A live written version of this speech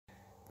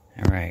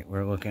All right,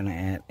 we're looking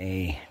at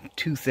a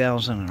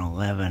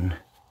 2011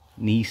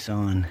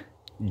 Nissan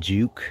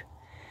Juke.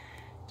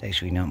 It's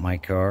actually not my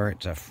car,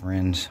 it's a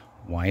friend's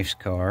wife's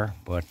car,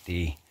 but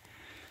the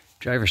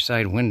driver's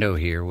side window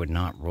here would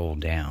not roll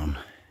down.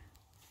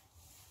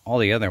 All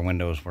the other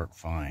windows work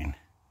fine.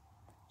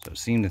 So it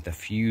seemed that the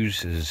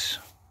fuses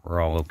were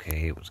all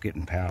okay. It was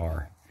getting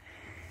power.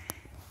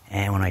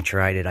 And when I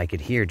tried it, I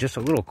could hear just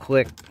a little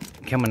click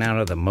coming out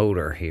of the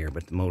motor here,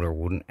 but the motor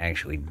wouldn't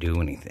actually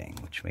do anything,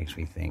 which makes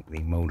me think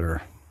the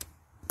motor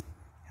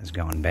has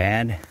gone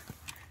bad.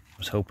 I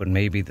was hoping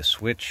maybe the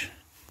switch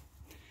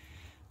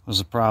was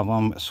the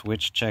problem. The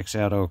switch checks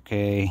out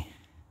okay,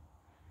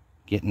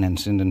 getting and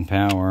sending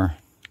power.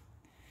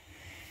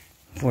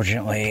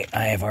 Fortunately,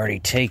 I have already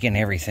taken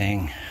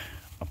everything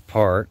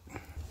apart.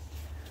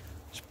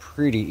 It's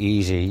pretty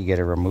easy. You got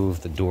to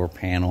remove the door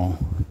panel,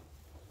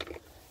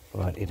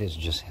 but it is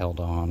just held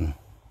on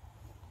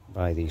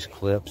by these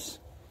clips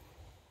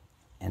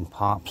and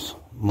pops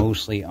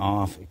mostly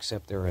off,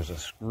 except there is a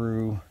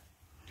screw.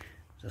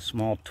 There's a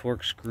small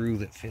torque screw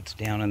that fits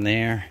down in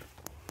there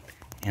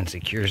and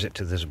secures it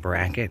to this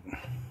bracket.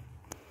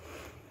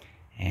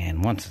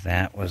 And once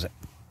that was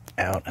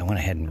out, I went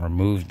ahead and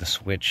removed the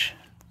switch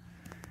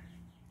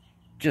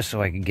just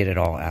so I could get it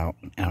all out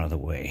of the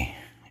way.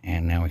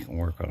 And now we can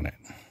work on it.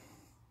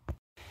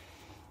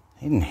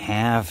 I didn't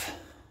have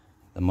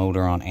the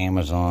motor on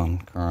Amazon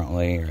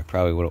currently, or I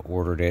probably would have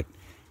ordered it.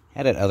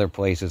 Had it other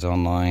places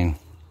online,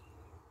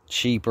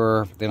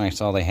 cheaper. Then I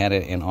saw they had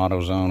it in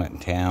AutoZone in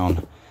town,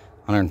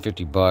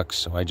 150 bucks,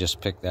 so I just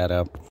picked that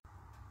up.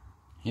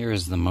 Here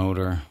is the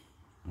motor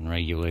and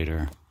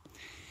regulator.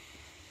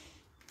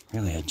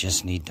 Really, I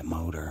just need the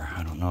motor.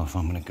 I don't know if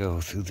I'm going to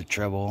go through the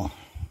trouble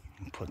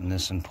and putting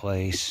this in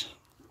place.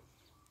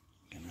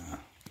 I'm going to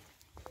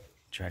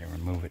try to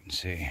remove it and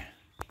see.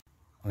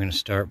 I'm going to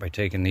start by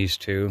taking these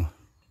two,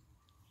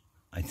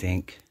 I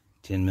think,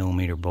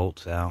 10mm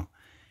bolts out,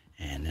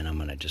 and then I'm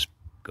going to just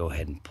go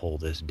ahead and pull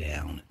this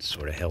down. It's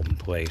sort of held in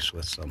place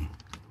with some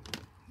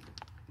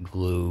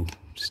glue,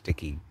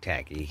 sticky,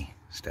 tacky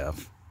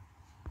stuff.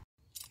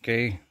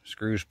 Okay,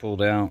 screws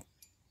pulled out.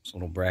 This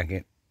little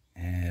bracket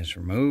is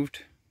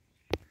removed.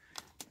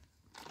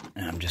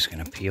 And I'm just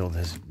going to peel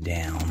this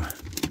down.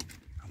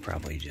 I'll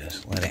probably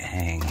just let it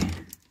hang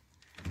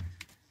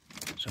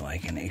so I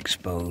can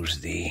expose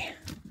the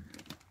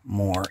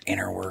more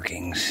inner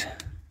workings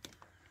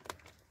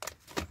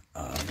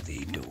of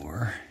the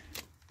door.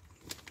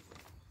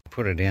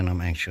 Put it in. I'm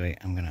going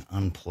to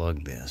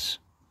unplug this,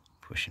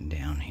 pushing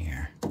down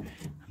here.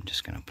 I'm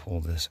just going to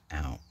pull this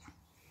out,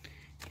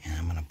 and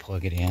I'm going to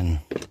plug it in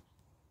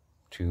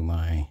to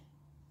my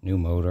new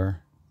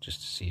motor just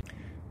to see.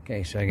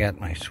 Okay, so I got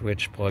my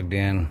switch plugged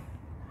in,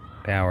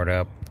 powered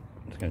up.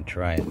 I'm just going to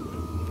try it,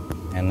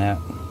 and that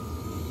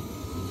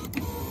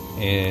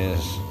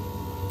is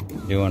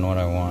doing what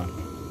I want.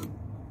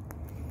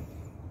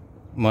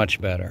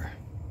 Much better.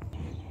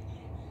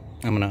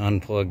 I'm going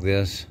to unplug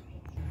this,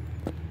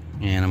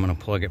 and I'm going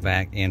to plug it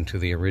back into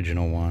the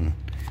original one.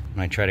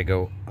 When I try to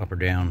go up or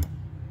down,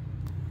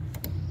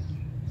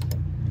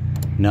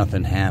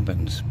 nothing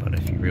happens. But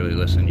if you really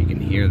listen, you can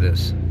hear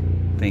this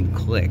thing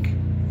click.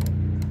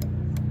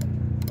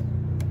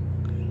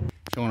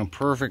 So in a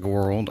perfect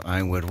world,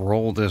 I would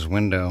roll this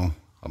window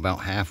about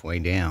halfway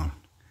down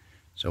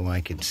so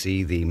I could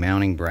see the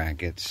mounting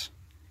brackets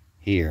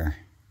here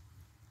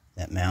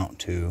that mount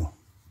to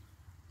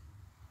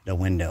the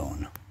window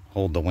and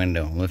hold the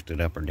window and lift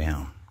it up or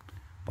down.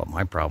 But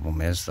my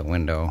problem is the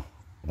window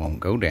won't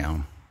go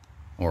down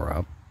or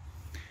up.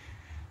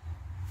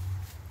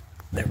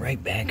 They're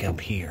right back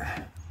up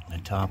here on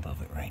the top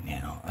of it right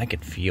now. I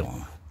could feel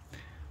them.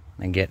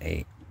 I get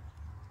a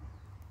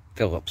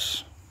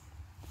Phillips.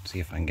 See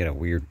if I can get a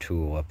weird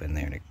tool up in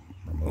there to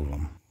remove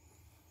them.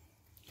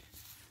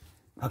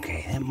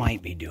 Okay, that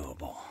might be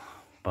doable,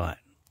 but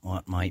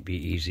what might be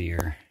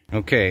easier?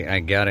 Okay, I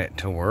got it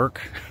to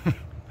work.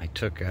 I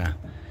took a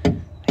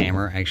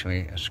hammer,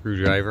 actually a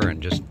screwdriver,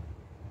 and just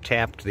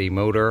tapped the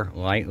motor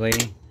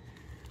lightly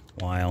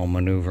while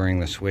maneuvering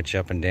the switch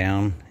up and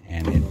down,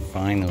 and it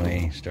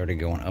finally started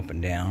going up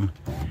and down,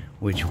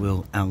 which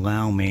will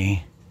allow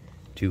me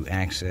to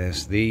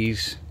access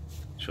these.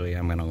 Actually,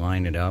 I'm going to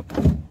line it up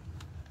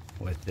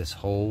with this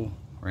hole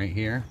right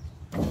here.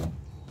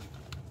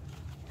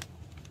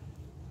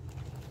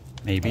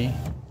 Maybe.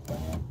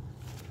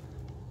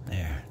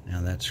 There.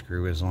 Now that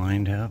screw is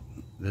lined up.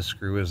 This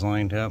screw is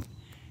lined up.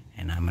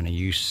 And I'm going to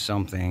use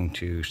something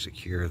to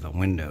secure the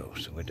window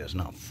so it does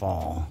not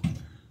fall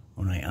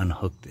when I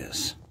unhook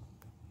this.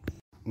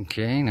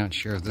 Okay, not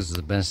sure if this is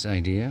the best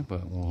idea,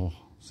 but we'll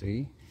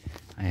see.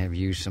 I have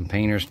used some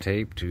painter's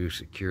tape to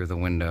secure the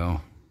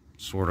window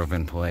sort of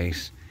in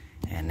place.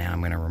 And now I'm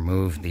going to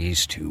remove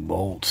these two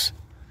bolts,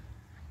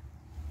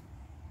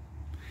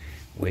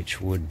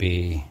 which would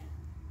be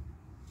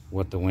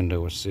what the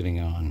window was sitting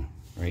on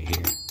right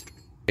here.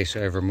 Okay,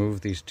 so I've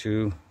removed these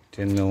two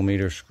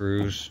 10mm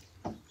screws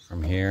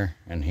from here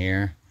and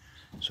here.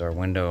 So our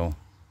window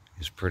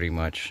is pretty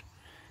much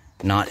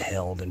not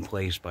held in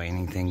place by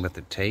anything but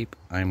the tape.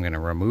 I'm going to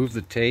remove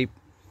the tape,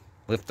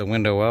 lift the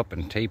window up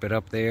and tape it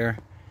up there.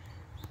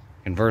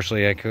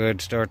 Conversely, I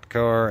could start the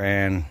car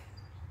and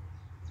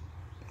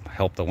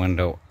help the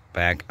window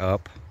back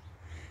up,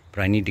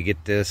 but I need to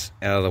get this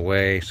out of the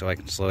way so I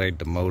can slide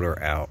the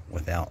motor out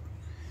without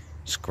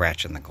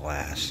scratching the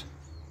glass.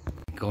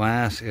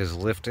 Glass is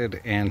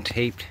lifted and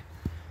taped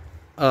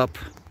up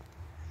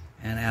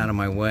and out of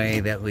my way.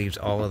 That leaves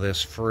all of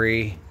this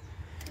free.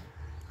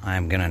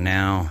 I'm gonna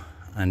now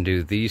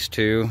undo these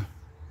two,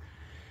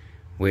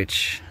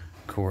 which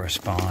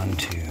correspond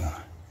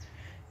to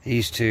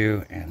these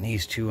two and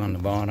these two on the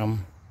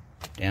bottom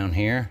down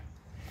here.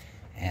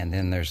 And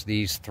then there's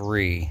these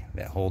three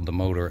that hold the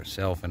motor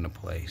itself into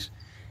place.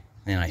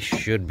 Then I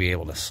should be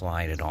able to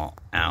slide it all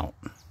out.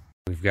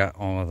 We've got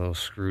all of those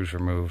screws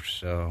removed,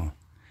 so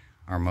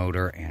our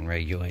motor and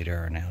regulator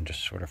are now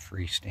just sort of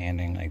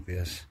freestanding like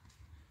this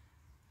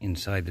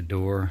inside the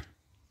door.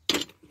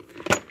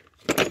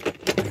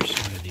 There's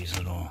sort of these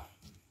little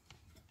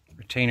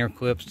retainer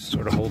clips to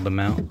sort of hold the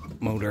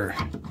motor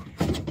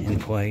in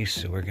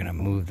place. So we're gonna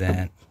move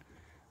that,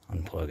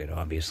 unplug it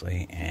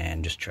obviously,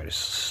 and just try to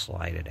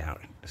slide it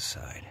out the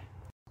side.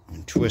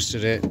 And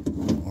twisted it,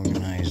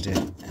 organized it,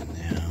 and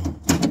now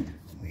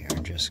we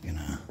are just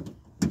gonna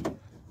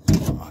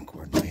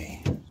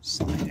awkwardly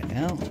slide it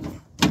out.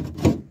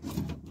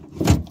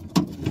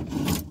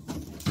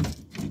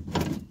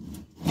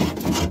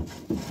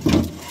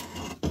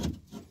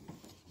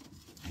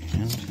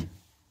 And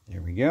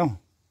there we go.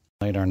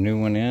 Slide our new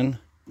one in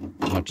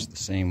much the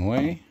same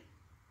way.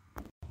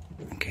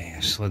 Okay, I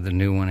slid the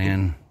new one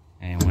in,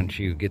 and once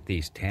you get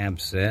these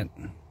tabs set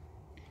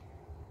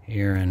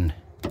here and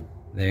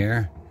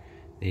there,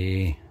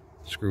 the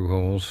screw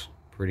holes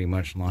pretty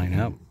much line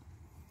up.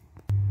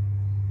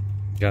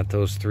 Got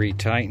those three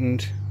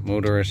tightened,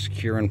 motor is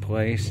secure in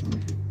place.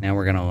 Now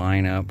we're gonna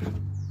line up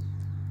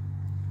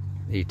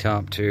the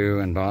top two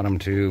and bottom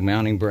two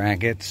mounting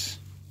brackets,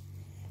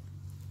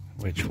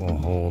 which will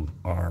hold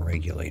our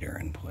regulator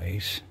in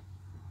place.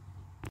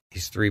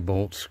 These three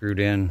bolts screwed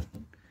in,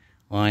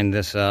 line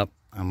this up.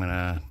 I'm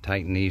gonna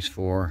tighten these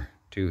four,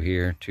 two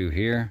here, two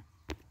here.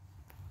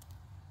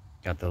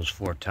 Got those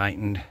four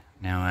tightened.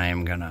 Now I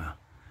am gonna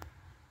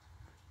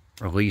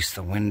release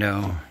the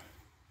window,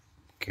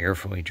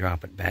 carefully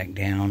drop it back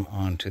down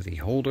onto the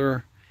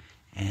holder,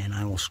 and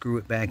I will screw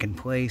it back in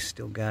place.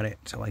 Still got it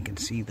so I can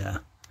see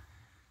the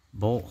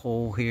bolt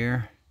hole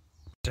here.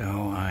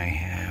 So I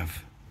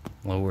have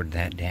lowered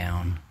that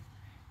down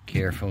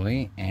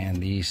carefully, and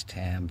these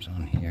tabs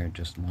on here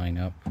just line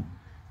up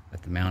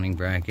with the mounting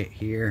bracket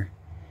here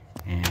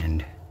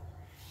and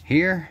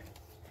here,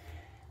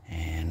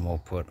 and we'll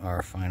put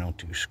our final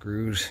two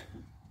screws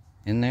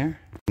in there.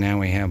 Now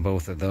we have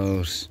both of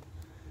those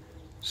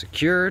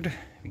secured.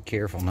 Be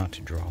careful not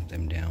to drop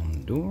them down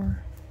the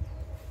door.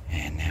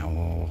 And now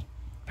we'll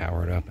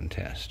power it up and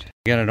test.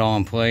 Got it all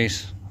in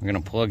place. We're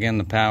gonna plug in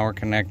the power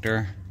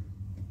connector,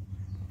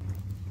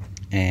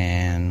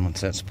 and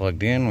once that's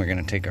plugged in, we're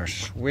gonna take our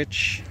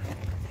switch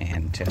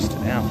and test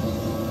it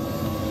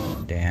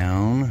out.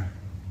 Down,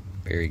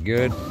 very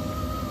good.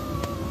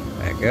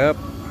 Back up.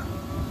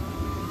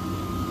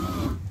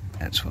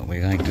 That's what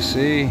we like to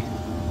see.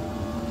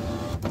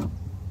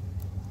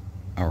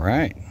 All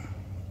right,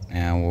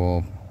 now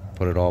we'll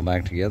put it all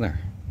back together.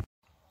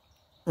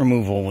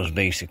 Removal was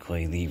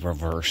basically the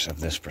reverse of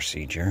this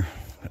procedure.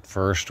 But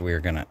first we're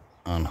gonna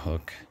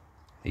unhook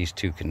these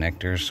two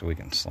connectors so we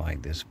can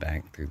slide this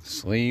back through the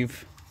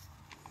sleeve.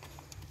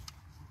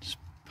 Just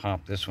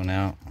pop this one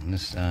out on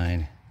this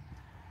side,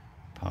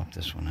 pop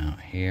this one out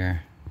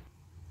here,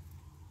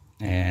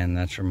 and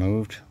that's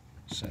removed.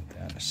 Set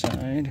that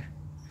aside.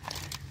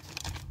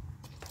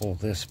 Pull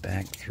this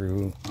back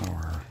through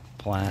our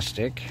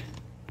plastic,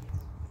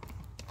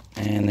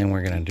 and then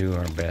we're gonna do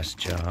our best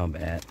job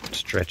at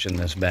stretching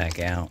this back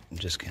out and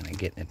just kind of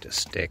getting it to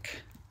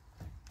stick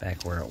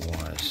back where it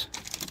was.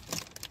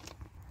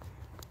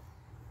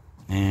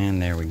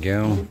 And there we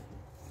go.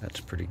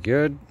 That's pretty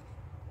good.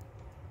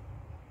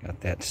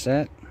 Got that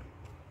set.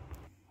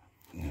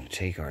 I'm gonna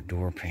take our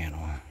door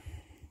panel,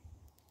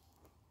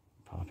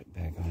 pop it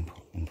back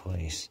in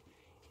place.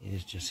 It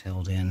is just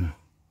held in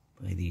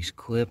by these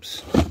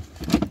clips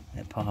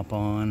that pop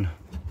on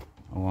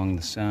along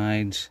the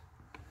sides.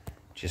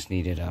 Just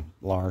needed a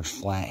large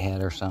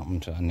flathead or something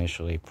to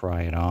initially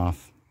pry it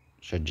off.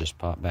 Should just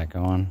pop back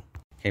on.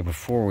 Okay,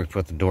 before we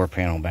put the door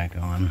panel back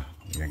on,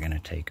 we're gonna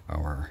take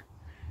our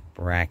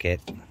bracket,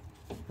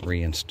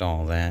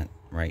 reinstall that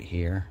right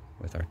here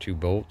with our two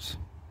bolts.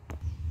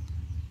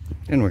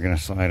 Then we're gonna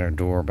slide our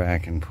door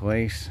back in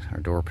place, our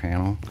door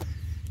panel.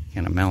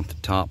 Gonna mount the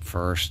top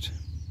first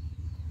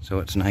so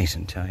it's nice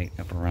and tight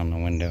up around the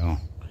window,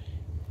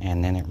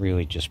 and then it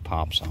really just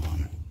pops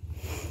on.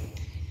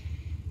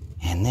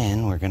 And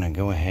then we're gonna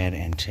go ahead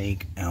and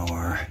take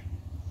our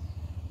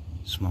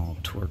small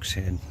Torx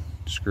head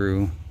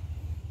screw,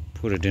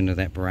 put it into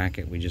that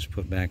bracket we just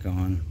put back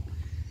on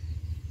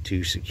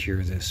to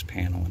secure this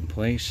panel in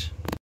place.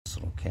 This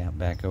little cap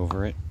back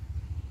over it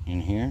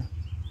in here.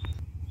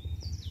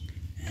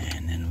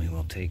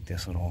 take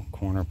this little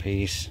corner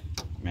piece,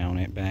 mount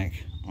it back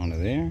onto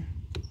there.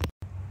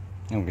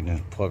 And we're gonna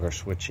plug our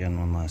switch in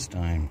one last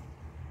time,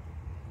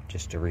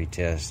 just to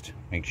retest,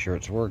 make sure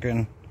it's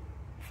working,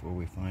 before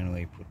we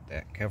finally put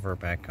that cover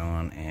back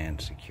on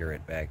and secure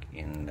it back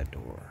in the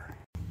door.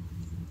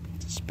 Put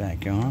this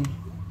back on.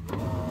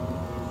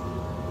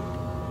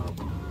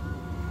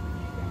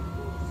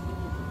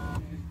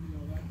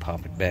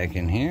 Pop it back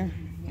in here.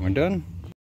 We're done.